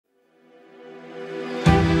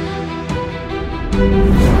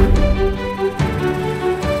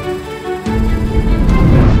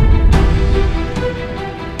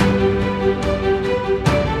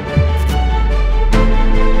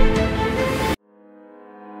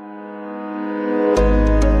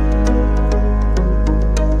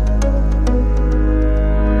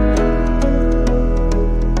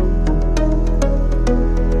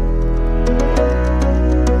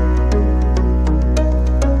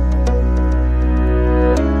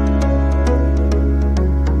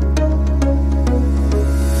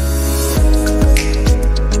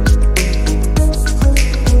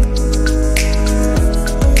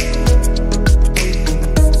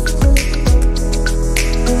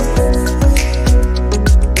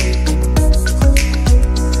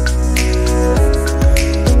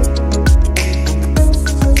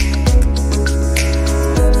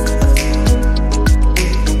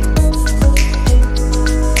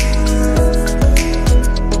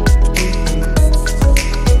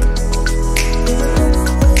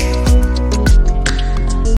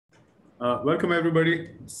Welcome everybody.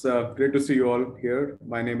 It's great to see you all here.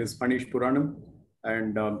 My name is Phanish Puranam,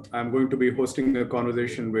 and I'm going to be hosting a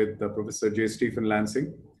conversation with Professor J. Stephen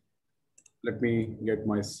Lansing. Let me get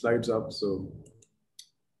my slides up. So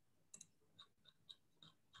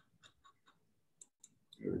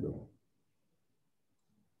here we go.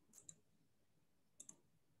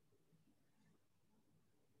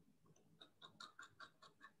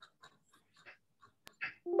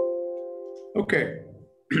 Okay.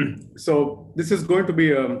 So this is going to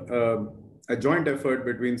be a joint effort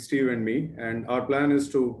between Steve and me, and our plan is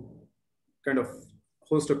to kind of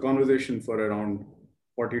host a conversation for around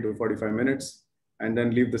 40 to 45 minutes, and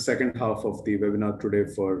then leave the second half of the webinar today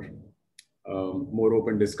for more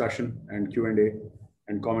open discussion and Q&A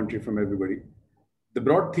and commentary from everybody. The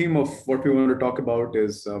broad theme of what we want to talk about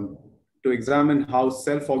is to examine how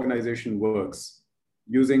self-organization works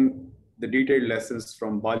using the detailed lessons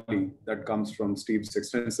from Bali that comes from Steve's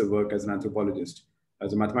extensive work as an anthropologist,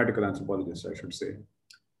 as a mathematical anthropologist, I should say.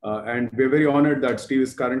 And we're very honored that Steve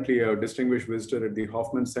is currently a distinguished visitor at the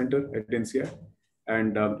Hoffman Center at INSEAD.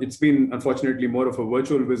 And it's been, unfortunately, more of a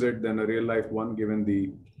virtual visit than a real life one, given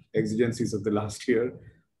the exigencies of the last year.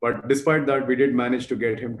 But despite that, we did manage to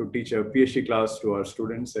get him to teach a PhD class to our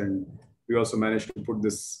students. And we also managed to put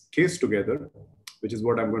this case together, which is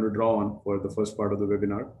what I'm going to draw on for the first part of the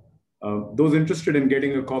webinar. Those interested in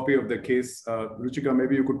getting a copy of the case, Ruchika,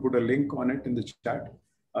 maybe you could put a link on it in the chat.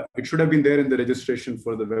 It should have been there in the registration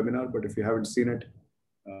for the webinar, but if you haven't seen it,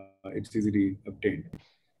 it's easily obtained.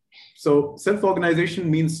 So self-organization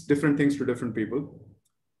means different things to different people.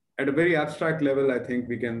 At a very abstract level, I think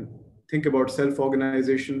we can think about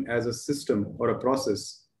self-organization as a system or a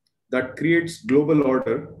process that creates global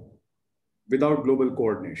order without global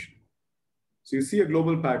coordination. So you see a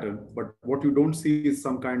global pattern, but what you don't see is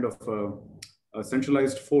some kind of a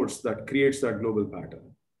centralized force that creates that global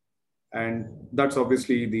pattern. And that's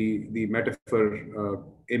obviously the metaphor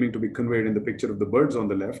aiming to be conveyed in the picture of the birds on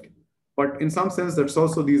the left. But in some sense, that's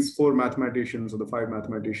also these four mathematicians or the five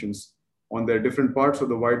mathematicians on their different parts of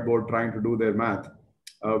the whiteboard trying to do their math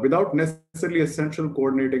without necessarily a central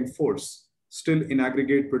coordinating force, still in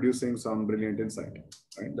aggregate producing some brilliant insight.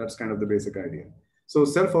 Right? That's kind of the basic idea. So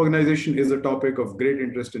self-organization is a topic of great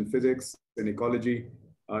interest in physics, in ecology,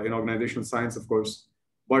 in organizational science, of course.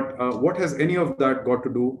 But what has any of that got to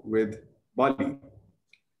do with Bali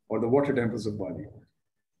or the water temples of Bali?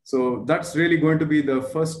 So that's really going to be the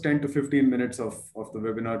first 10 to 15 minutes of the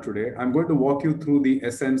webinar today. I'm going to walk you through the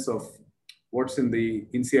essence of what's in the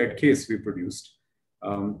INSEAD case we produced.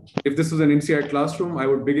 If this was an INSEAD classroom, I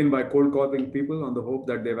would begin by cold calling people on the hope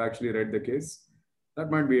that they've actually read the case. That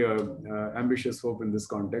might be an ambitious hope in this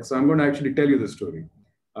context. So I'm going to actually tell you the story.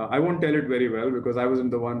 I won't tell it very well because I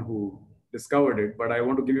wasn't the one who discovered it, but I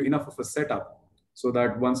want to give you enough of a setup so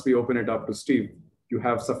that once we open it up to Steve, you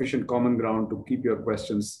have sufficient common ground to keep your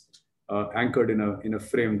questions anchored in a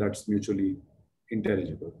frame that's mutually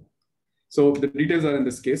intelligible. So the details are in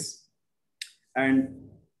this case. And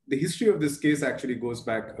the history of this case actually goes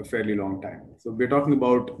back a fairly long time. So we're talking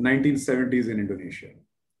about 1970s in Indonesia.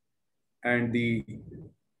 And the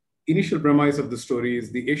initial premise of the story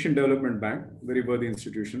is the Asian Development Bank, very worthy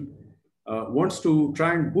institution, wants to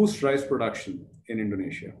try and boost rice production in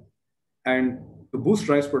Indonesia. And to boost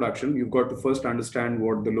rice production, you've got to first understand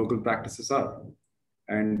what the local practices are,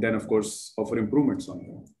 and then, of course, offer improvements on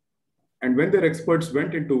them. And when their experts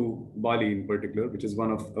went into Bali in particular, which is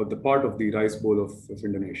one of the part of the rice bowl of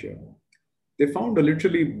Indonesia, they found a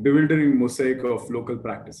literally bewildering mosaic of local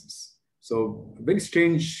practices. So a very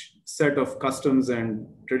strange set of customs and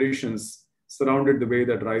traditions surrounded the way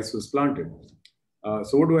that rice was planted.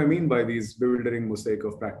 So what do I mean by these bewildering mosaic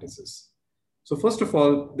of practices? So first of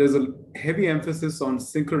all, there's a heavy emphasis on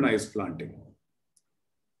synchronized planting.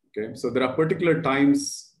 Okay, so there are particular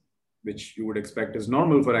times which you would expect is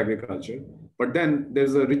normal for agriculture, but then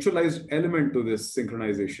there's a ritualized element to this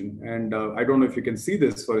synchronization. And I don't know if you can see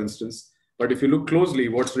this, for instance, but if you look closely,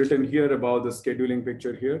 what's written here about the scheduling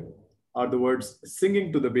picture here are the words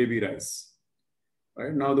singing to the baby rice.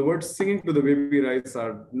 Right? Now, the words singing to the baby rice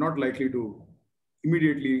are not likely to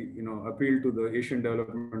immediately, appeal to the Asian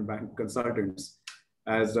Development Bank consultants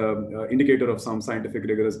as an indicator of some scientific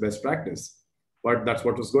rigorous best practice. But that's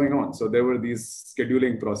what was going on. So there were these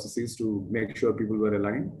scheduling processes to make sure people were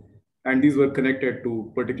aligned. And these were connected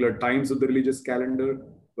to particular times of the religious calendar,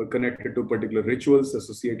 were connected to particular rituals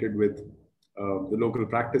associated with the local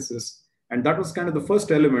practices. And that was kind of the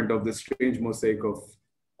first element of this strange mosaic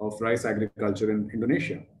of rice agriculture in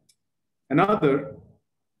Indonesia. Another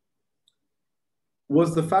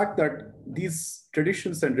was the fact that these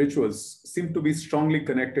traditions and rituals seem to be strongly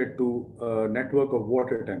connected to a network of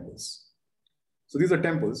water temples. So these are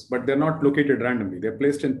temples, but they're not located randomly. They're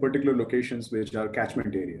placed in particular locations which are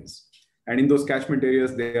catchment areas. And in those catchment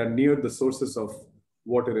areas, they are near the sources of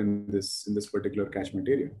water in this particular catchment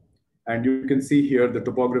area. And you can see here the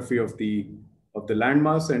topography of the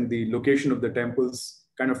landmass, and the location of the temples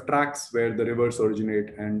kind of tracks where the rivers originate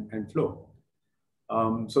and flow.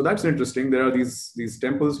 So that's interesting. There are these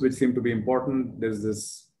temples which seem to be important. There's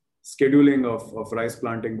this scheduling of rice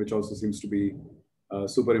planting, which also seems to be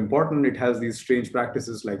super important. It has these strange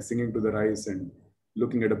practices like singing to the rice and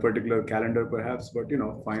looking at a particular calendar perhaps, but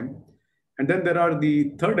fine. And then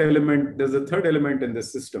there's a third element in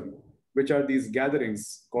this system, which are these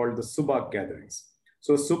gatherings called the subak gatherings.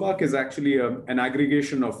 So subak is actually an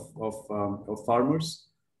aggregation of farmers.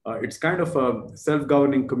 It's kind of a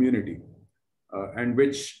self-governing community and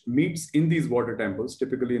which meets in these water temples,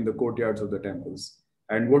 typically in the courtyards of the temples.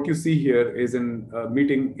 And what you see here is a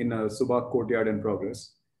meeting in a subak courtyard in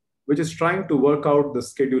progress, which is trying to work out the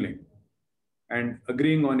scheduling and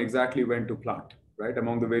agreeing on exactly when to plant, right,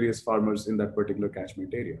 among the various farmers in that particular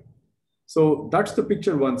catchment area. So that's the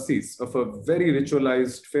picture one sees of a very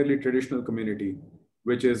ritualized, fairly traditional community,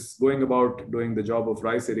 which is going about doing the job of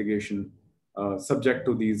rice irrigation, subject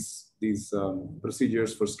to these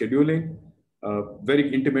procedures for scheduling,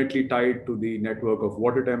 very intimately tied to the network of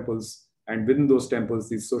water temples, and within those temples,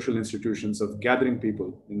 these social institutions of gathering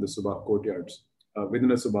people in the subak courtyards,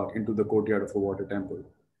 within a subak into the courtyard of a water temple,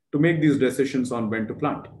 to make these decisions on when to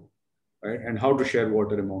plant, right, and how to share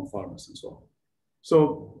water among farmers and so on.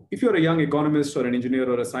 So if you're a young economist or an engineer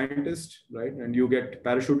or a scientist, right, and you get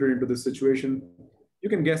parachuted into this situation, you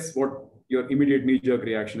can guess what your immediate knee-jerk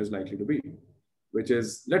reaction is likely to be, which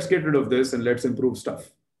is, let's get rid of this and let's improve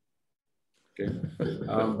stuff. Okay.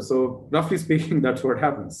 So roughly speaking, that's what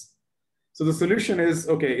happens. So the solution is,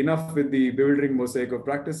 okay, enough with the bewildering mosaic of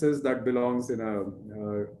practices that belongs in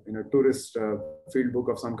a tourist field book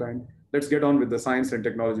of some kind. Let's get on with the science and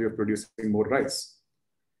technology of producing more rice.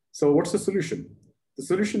 So what's the solution? The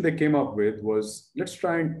solution they came up with was, let's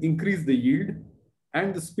try and increase the yield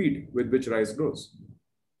and the speed with which rice grows.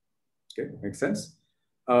 Okay, makes sense?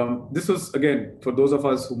 This was, again, for those of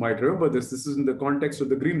us who might remember this is in the context of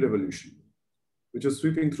the Green Revolution, which was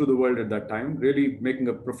sweeping through the world at that time, really making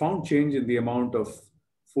a profound change in the amount of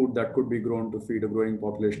food that could be grown to feed a growing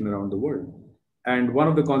population around the world. And one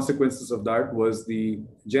of the consequences of that was the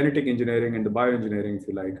genetic engineering and the bioengineering, if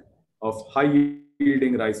you like, of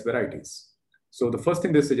high-yielding rice varieties. So the first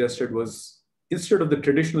thing they suggested was, instead of the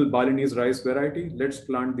traditional Balinese rice variety, let's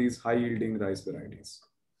plant these high-yielding rice varieties.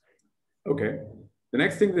 Okay. The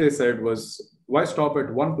next thing they said was, why stop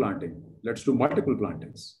at one planting? Let's do multiple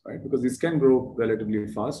plantings, right? Because these can grow relatively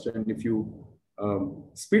fast. And if you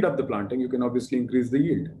speed up the planting, you can obviously increase the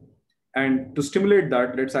yield. And to stimulate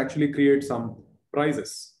that, let's actually create some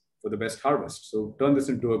prizes for the best harvest. So turn this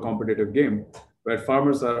into a competitive game where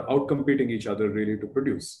farmers are outcompeting each other really to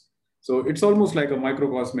produce. So it's almost like a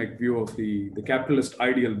microcosmic view of the capitalist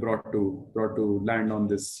ideal brought to land on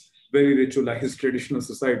this very ritualized traditional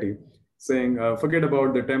society, saying, forget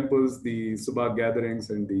about the temples, the subak gatherings,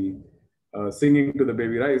 and the singing to the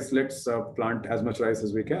baby rice. Let's plant as much rice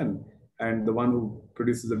as we can. And the one who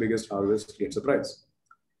produces the biggest harvest gets a prize.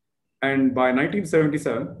 And by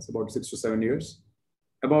 1977, it's about 6 to 7 years,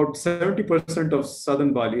 about 70% of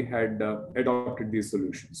southern Bali had adopted these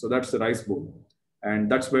solutions. So that's the rice bowl.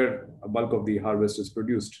 And that's where a bulk of the harvest is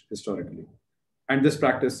produced historically. And this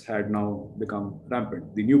practice had now become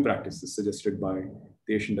rampant. The new practice is suggested by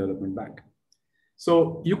the Asian Development Bank.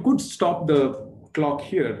 So you could stop the clock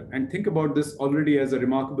here and think about this already as a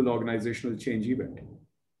remarkable organizational change event.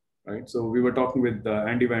 right? So we were talking with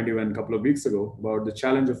Andy Vandeven a couple of weeks ago about the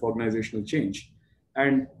challenge of organizational change.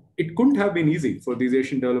 And it couldn't have been easy for these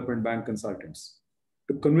Asian Development Bank consultants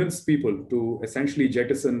to convince people to essentially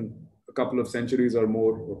jettison a couple of centuries or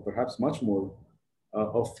more, or perhaps much more,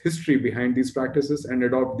 of history behind these practices and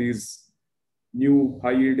adopt these new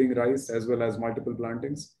high-yielding rice as well as multiple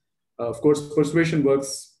plantings. Of course, persuasion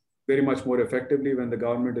works very much more effectively when the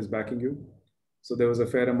government is backing you. So there was a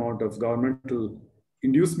fair amount of governmental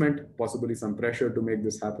inducement, possibly some pressure to make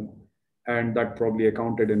this happen. And that probably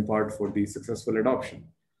accounted in part for the successful adoption.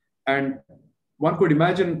 And one could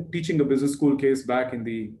imagine teaching a business school case back in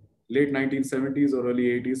the late 1970s or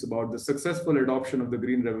early 80s about the successful adoption of the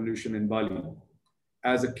Green Revolution in Bali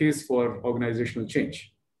as a case for organizational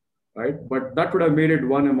change, right? But that would have made it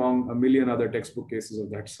one among a million other textbook cases of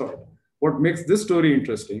that sort. What makes this story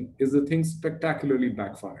interesting is the thing spectacularly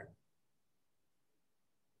backfired.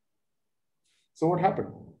 So what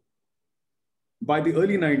happened? By the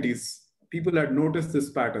early 90s, people had noticed this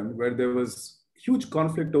pattern where there was huge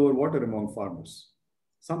conflict over water among farmers,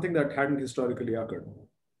 something that hadn't historically occurred.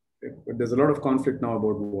 Okay? But there's a lot of conflict now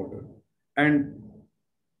about water. And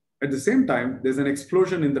at the same time, there's an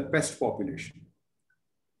explosion in the pest population.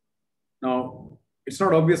 Now, it's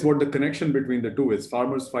not obvious what the connection between the two is,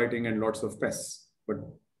 farmers fighting and lots of pests, but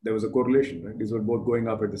there was a correlation, right? These were both going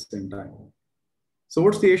up at the same time. So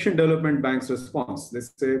what's the Asian Development Bank's response? They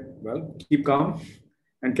say, well, keep calm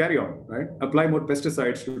and carry on, right? Apply more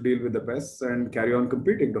pesticides to deal with the pests and carry on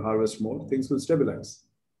competing to harvest more. Things will stabilize.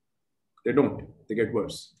 They don't. They get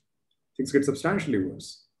worse. Things get substantially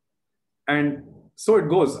worse. And so it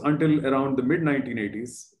goes until around the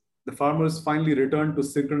mid-1980s. The farmers finally returned to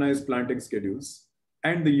synchronized planting schedules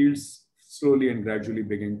and the yields slowly and gradually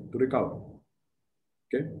begin to recover.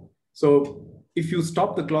 Okay? So if you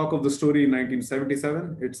stop the clock of the story in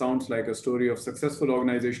 1977, it sounds like a story of successful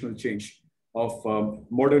organizational change, of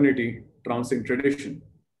modernity trouncing tradition.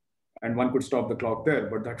 And one could stop the clock there,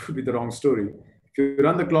 but that would be the wrong story. If you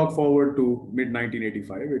run the clock forward to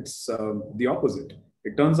mid-1985, it's the opposite.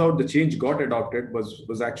 It turns out the change got adopted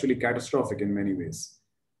was actually catastrophic in many ways.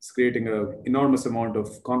 It's creating an enormous amount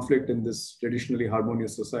of conflict in this traditionally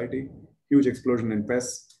harmonious society, huge explosion in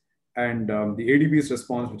pests, and the ADB's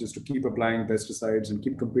response, which is to keep applying pesticides and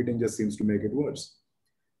keep competing, just seems to make it worse.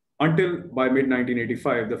 Until by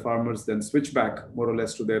mid-1985, the farmers then switch back more or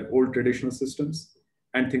less to their old traditional systems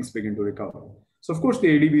and things begin to recover. So of course, the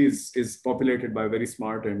ADB is populated by very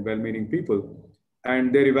smart and well-meaning people,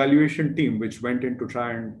 and their evaluation team, which went in to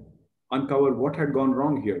try and uncover what had gone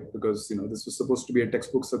wrong here, because this was supposed to be a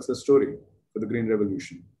textbook success story for the Green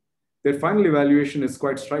Revolution. Their final evaluation is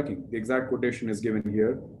quite striking. The exact quotation is given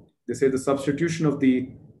here. They say the substitution of the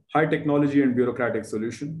high technology and bureaucratic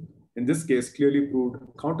solution, in this case, clearly proved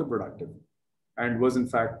counterproductive and was in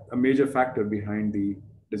fact a major factor behind the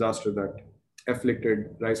disaster that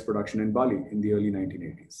afflicted rice production in Bali in the early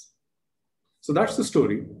 1980s. So that's the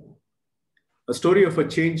story, a story of a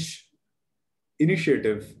change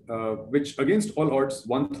initiative, which against all odds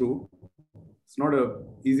won through. It's not an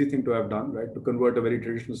easy thing to have done, right? To convert a very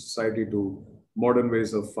traditional society to modern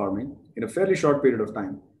ways of farming in a fairly short period of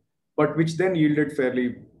time, but which then yielded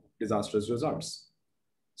fairly disastrous results.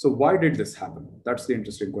 So why did this happen? That's the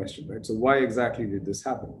interesting question, right? So why exactly did this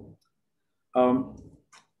happen?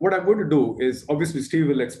 What I'm going to do is, obviously, Steve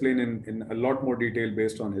will explain in a lot more detail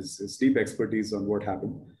based on his deep expertise on what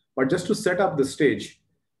happened. But just to set up the stage,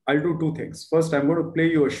 I'll do two things. First, I'm going to play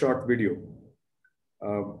you a short video,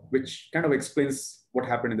 which kind of explains what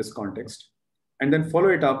happened in this context, and then follow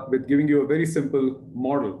it up with giving you a very simple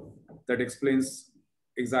model that explains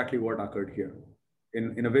exactly what occurred here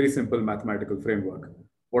in a very simple mathematical framework.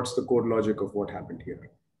 What's the core logic of what happened here?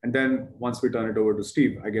 And then once we turn it over to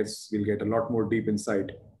Steve, I guess we'll get a lot more deep insight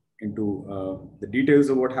into the details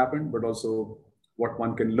of what happened, but also what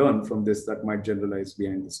one can learn from this that might generalize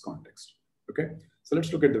behind this context. Okay, so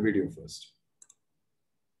let's look at the video first.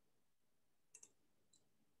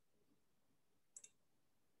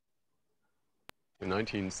 In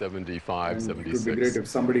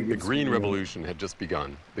 1975-76, the Green Revolution had just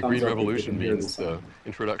begun. The Green Revolution means the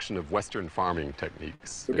introduction of Western farming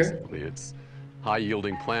techniques. Okay. Basically, it's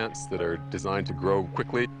high-yielding plants that are designed to grow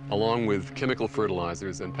quickly, along with chemical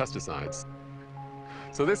fertilizers and pesticides.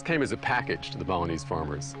 So this came as a package to the Balinese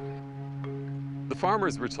farmers. The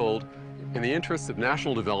farmers were told, in the interests of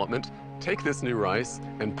national development, take this new rice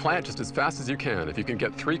and plant just as fast as you can. If you can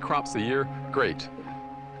get 3 crops a year, great.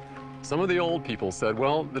 Some of the old people said,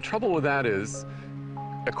 well, the trouble with that is,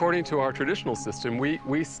 according to our traditional system,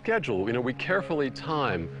 we schedule, we carefully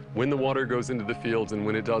time when the water goes into the fields and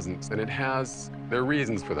when it doesn't, and there are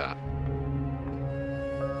reasons for that.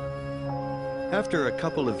 After a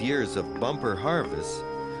couple of years of bumper harvests,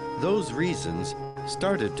 those reasons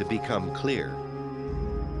started to become clear.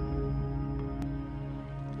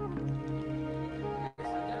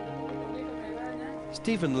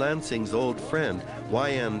 Stephen Lansing's old friend,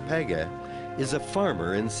 Wayan Pege, is a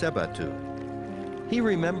farmer in Sebatu. He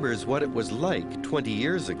remembers what it was like 20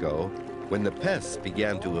 years ago when the pests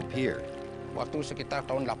began to appear. Waktu sekitar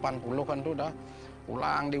tahun 80-an tuh udah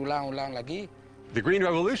diulang lagi. The Green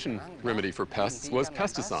Revolution remedy for pests was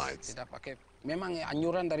pesticides.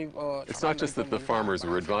 It's not just that the farmers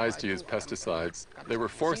were advised to use pesticides, they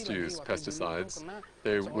were forced to use pesticides.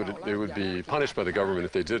 They would be punished by the government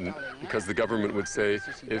if they didn't, because the government would say,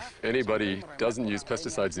 if anybody doesn't use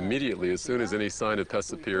pesticides immediately, as soon as any sign of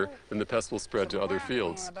pests appear, then the pests will spread to other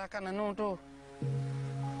fields.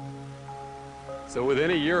 So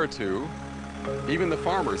within a year or two, even the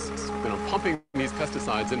farmers, pumping these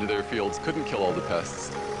pesticides into their fields couldn't kill all the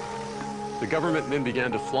pests. The government then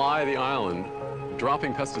began to fly the island,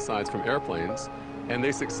 dropping pesticides from airplanes, and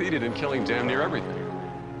they succeeded in killing damn near everything.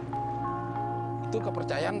 Itu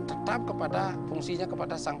kepercayaan tetap kepada fungsinya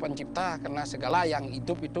kepada Sang Pencipta, karena segala yang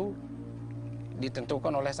hidup itu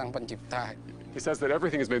ditentukan oleh Sang Pencipta. He says that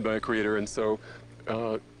everything is made by a creator, and so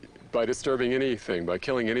by disturbing anything, by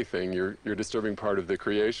killing anything, you're disturbing part of the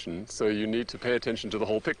creation. So you need to pay attention to the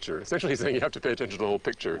whole picture. Essentially saying you have to pay attention to the whole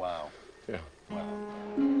picture. Wow. Yeah. Wow.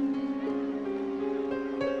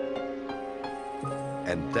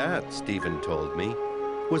 And that, Stephen told me,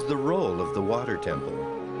 was the role of the water temple.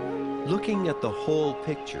 Looking at the whole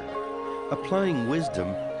picture, applying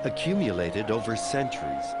wisdom accumulated over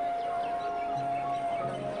centuries.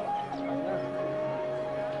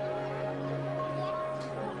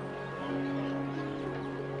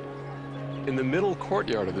 In the middle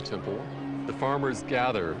courtyard of the temple, the farmers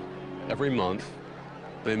gather every month.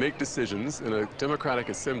 They make decisions in a democratic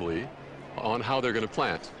assembly on how they're going to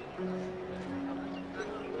plant.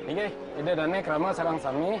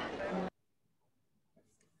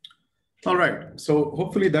 All right, so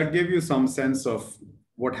hopefully that gave you some sense of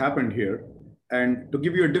what happened here, and to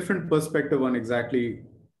give you a different perspective on exactly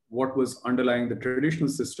what was underlying the traditional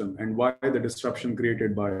system and why the disruption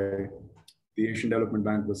created by the Asian Development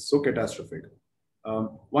Bank was so catastrophic.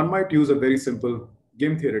 One might use a very simple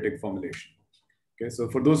game theoretic formulation. Okay, so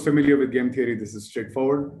for those familiar with game theory, this is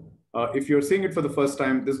straightforward. If you're seeing it for the first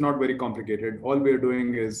time, this is not very complicated. All we're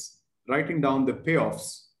doing is writing down the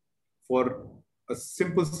payoffs for a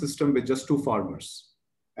simple system with just two farmers,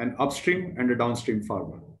 an upstream and a downstream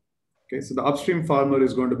farmer. Okay, so the upstream farmer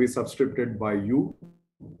is going to be subscripted by U,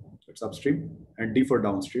 that's upstream, and D for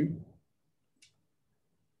downstream.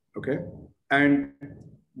 Okay, and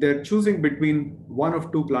they're choosing between one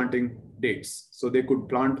of two planting dates. So they could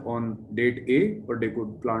plant on date A or they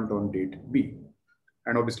could plant on date B.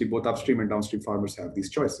 And obviously both upstream and downstream farmers have these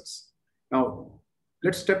choices. Now,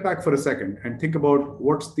 let's step back for a second and think about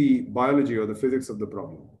what's the biology or the physics of the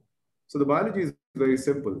problem. So the biology is very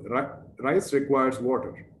simple. Rice requires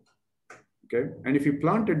water. Okay, and if you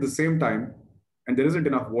plant at the same time and there isn't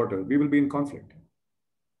enough water, we will be in conflict.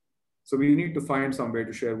 So we need to find some way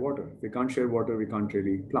to share water. If we can't share water, we can't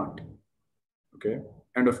really plant. Okay,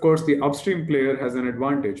 and of course the upstream player has an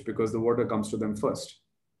advantage because the water comes to them first.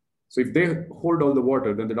 So if they hold all the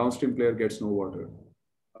water, then the downstream player gets no water.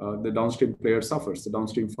 The downstream player suffers. The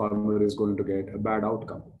downstream farmer is going to get a bad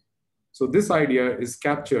outcome. So this idea is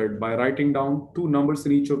captured by writing down two numbers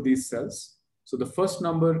in each of these cells. So the first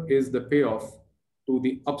number is the payoff to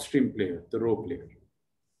the upstream player, the row player.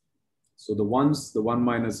 So the ones, the 1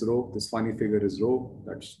 minus rho, this funny figure is rho,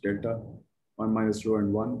 that's delta, 1 minus rho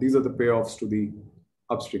and 1. These are the payoffs to the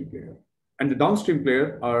upstream player. And the downstream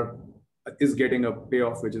player is getting a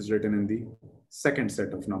payoff which is written in the second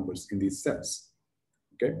set of numbers in these cells.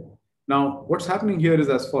 Okay. Now, what's happening here is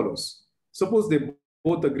as follows. Suppose they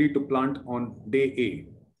both agree to plant on day A.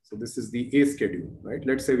 So this is the A schedule, right?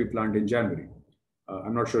 Let's say we plant in January.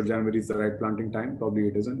 I'm not sure January is the right planting time. Probably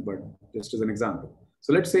it isn't, but just as an example.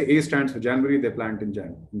 So let's say A stands for January, they plant in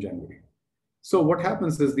January. So what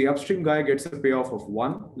happens is the upstream guy gets a payoff of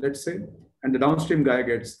 1, let's say, and the downstream guy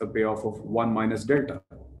gets a payoff of 1 minus delta.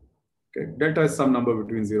 Okay, delta is some number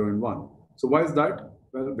between 0 and 1. So why is that?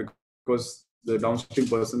 Well, because the downstream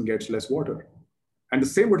person gets less water. And the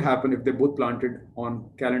same would happen if they both planted on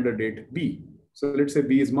calendar date B. So let's say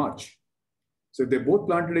B is March. So if they both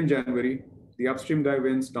planted in January, the upstream guy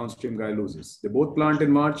wins, downstream guy loses. They both plant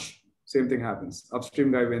in March, same thing happens.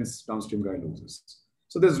 Upstream guy wins, downstream guy loses.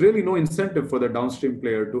 So there's really no incentive for the downstream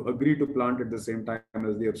player to agree to plant at the same time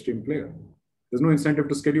as the upstream player. There's no incentive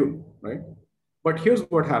to schedule, right? But here's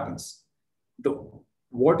what happens. The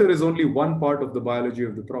water is only one part of the biology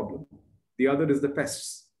of the problem. The other is the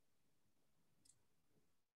pests.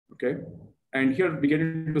 Okay. And here we get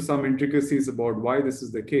into some intricacies about why this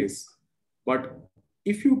is the case. But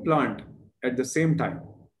if you plant at the same time,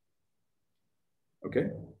 okay,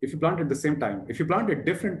 if you plant at the same time, if you plant at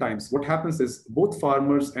different times, what happens is both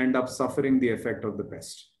farmers end up suffering the effect of the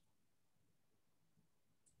pest.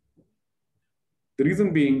 The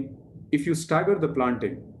reason being, if you stagger the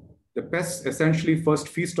planting, the pests essentially first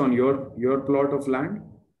feast on your plot of land.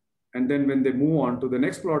 And then when they move on to the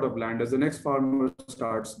next plot of land, as the next farmer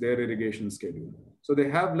starts their irrigation schedule. So they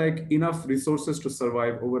have like enough resources to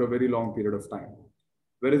survive over a very long period of time.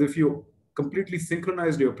 Whereas if you completely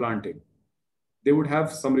synchronized your planting, they would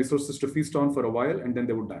have some resources to feast on for a while and then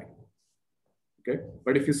they would die. Okay.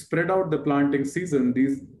 But if you spread out the planting season,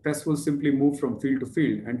 these pests will simply move from field to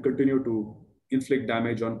field and continue to inflict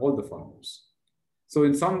damage on all the farmers. So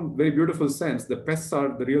in some very beautiful sense, the pests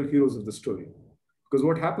are the real heroes of the story. Because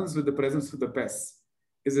what happens with the presence of the pests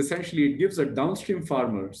is essentially it gives a downstream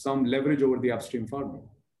farmer some leverage over the upstream farmer.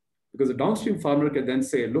 Because the downstream farmer can then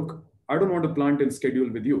say, look, I don't want to plant in schedule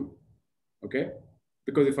with you, okay?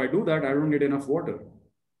 Because if I do that, I don't need enough water,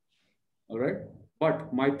 all right?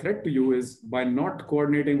 But my threat to you is by not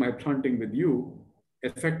coordinating my planting with you,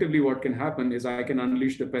 effectively what can happen is I can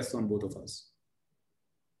unleash the pests on both of us.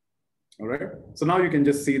 All right. So now you can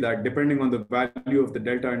just see that depending on the value of the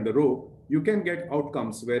delta and the rho, you can get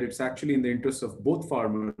outcomes where it's actually in the interest of both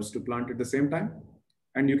farmers to plant at the same time.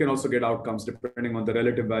 And you can also get outcomes depending on the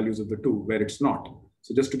relative values of the two where it's not.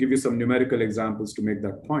 So just to give you some numerical examples to make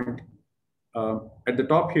that point, at the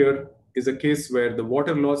top here is a case where the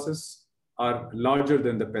water losses are larger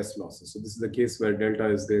than the pest losses. So this is a case where delta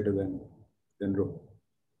is greater than rho.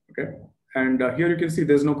 Okay. And here you can see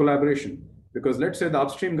there's no collaboration. Because let's say the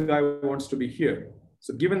upstream guy wants to be here.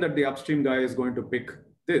 So given that the upstream guy is going to pick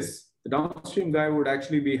this, the downstream guy would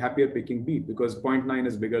actually be happier picking B because 0.9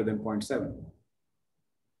 is bigger than 0.7,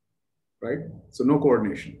 right? So no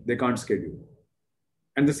coordination, they can't schedule.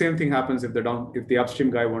 And the same thing happens if the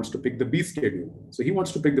upstream guy wants to pick the B schedule. So he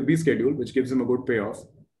wants to pick the B schedule, which gives him a good payoff.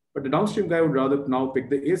 But the downstream guy would rather now pick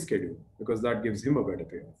the A schedule because that gives him a better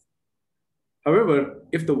payoff. However,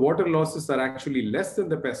 if the water losses are actually less than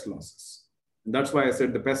the pest losses, and that's why I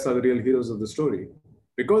said the pests are the real heroes of the story.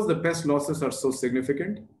 Because the pest losses are so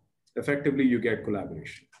significant, effectively you get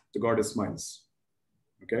collaboration. The goddess smiles.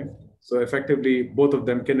 Okay. So effectively, both of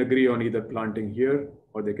them can agree on either planting here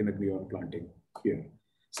or they can agree on planting here.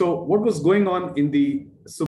 So what was going on in the